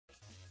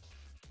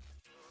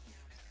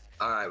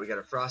Alright, we got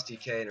a Frost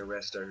DK and a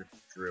Resto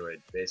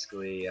Druid.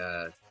 Basically,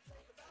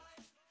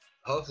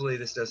 hopefully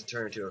this doesn't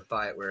turn into a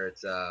fight where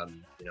it's,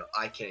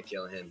 I can't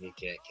kill him, he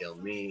can't kill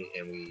me,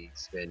 and we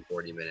spend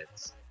 40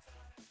 minutes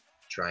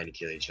trying to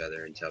kill each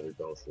other until we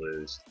both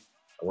lose.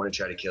 I want to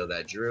try to kill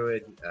that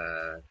Druid,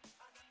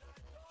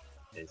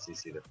 and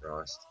CC the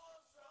Frost.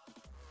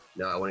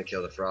 No, I want to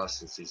kill the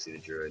Frost and CC the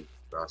Druid.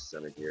 Frost is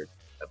under here,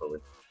 heavily.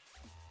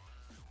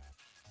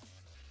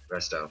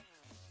 Resto.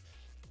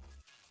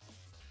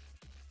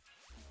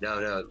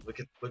 No,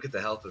 look at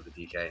the health of the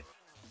DK.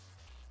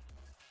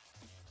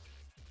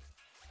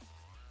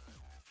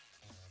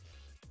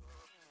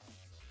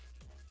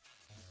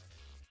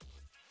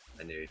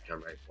 I knew he'd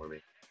come right for me.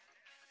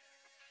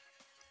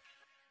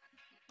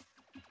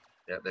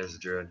 Yep, there's the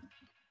Druid.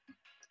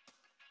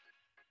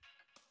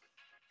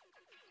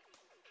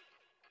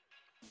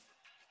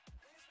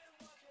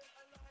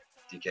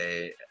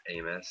 DK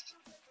AMS'd.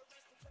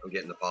 I'm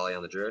getting the poly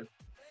on the Druid.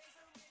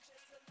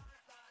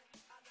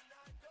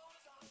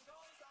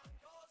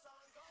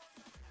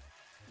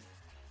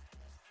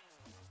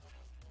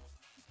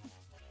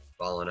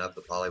 Following up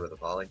the poly with a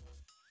poly.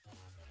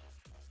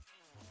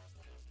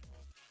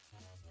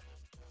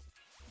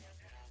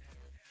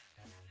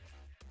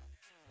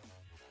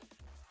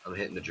 I'm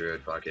hitting the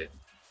Druid, fuck it.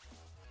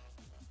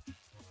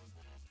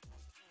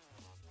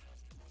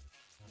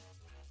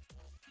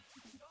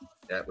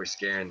 Yeah, we're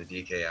scaring the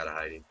DK out of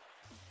hiding.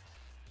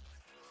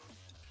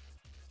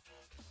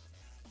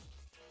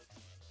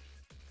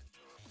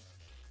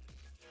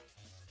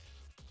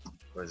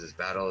 What is this,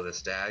 Battle of the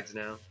Stags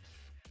now?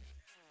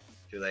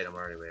 Too late, I'm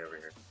already way over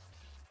here.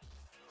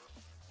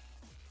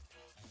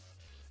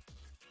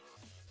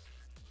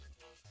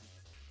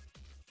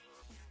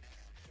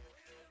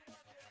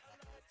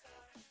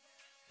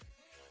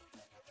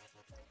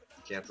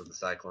 Cancel the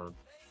Cyclone.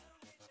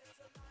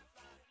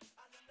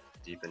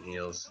 Deep in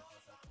heals.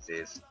 See,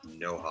 it's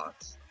no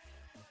hots.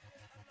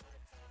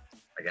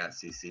 I got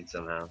CC'd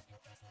somehow.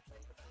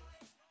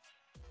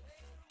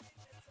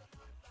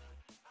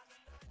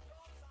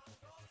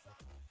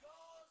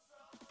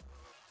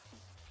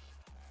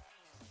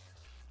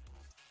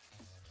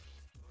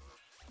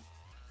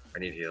 I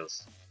need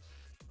heals.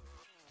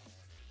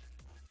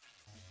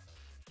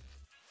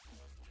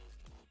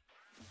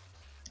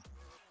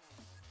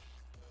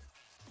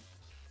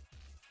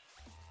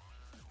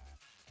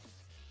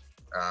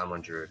 I'm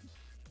on Druid.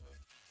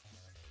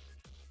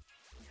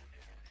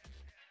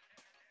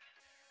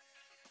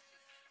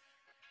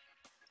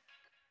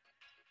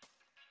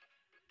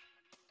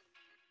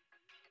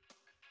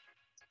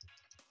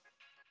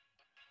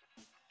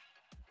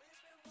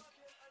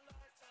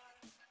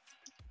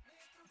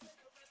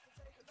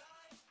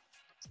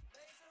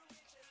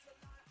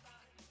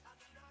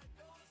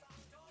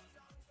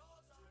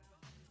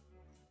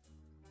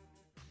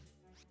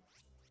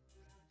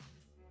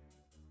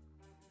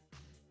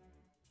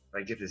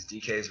 I get this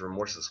DK's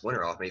Remorseless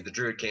Winter off me. The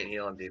Druid can't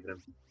heal, I'm deeping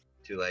him.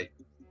 Too late.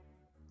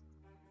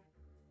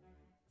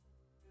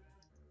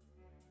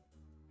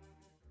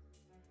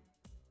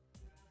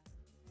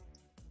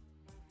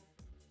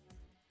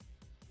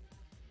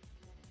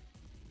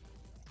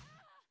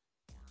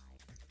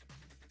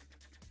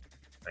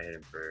 I hit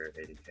him for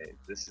 80k.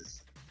 This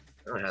is...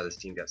 I don't know how this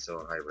team got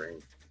so high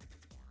rank.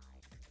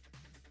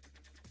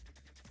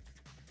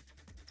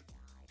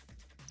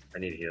 I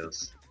need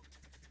heals.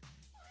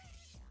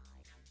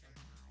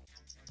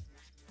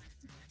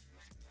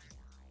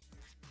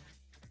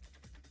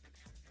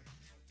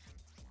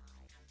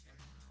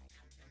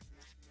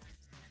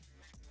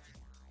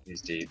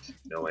 He's deep.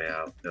 No way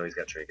out. No, he's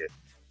got Trinket.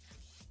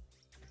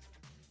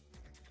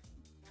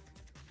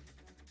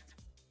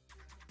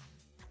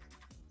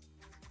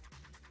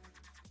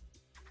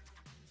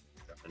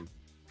 Done.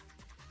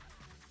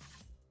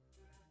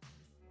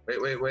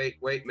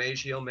 Wait.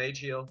 Mage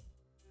heal.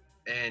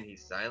 And he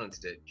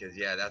silenced it, because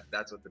yeah,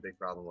 that's what the big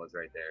problem was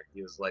right there.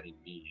 He was letting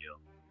me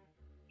heal.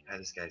 God,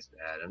 this guy's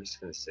bad. I'm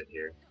just gonna sit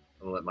here.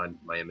 I'm gonna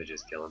let my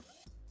images kill him.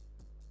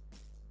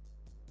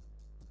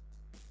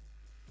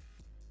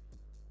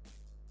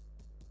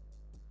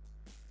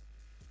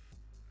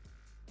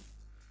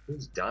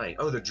 Who's dying?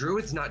 Oh, the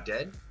Druid's not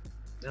dead?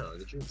 No,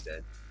 the Druid's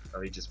dead.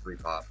 Oh, he just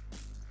re-popped.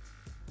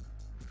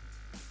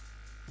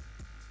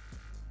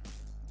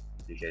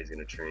 DK's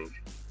gonna trink.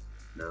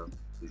 No,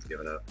 he's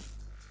giving up.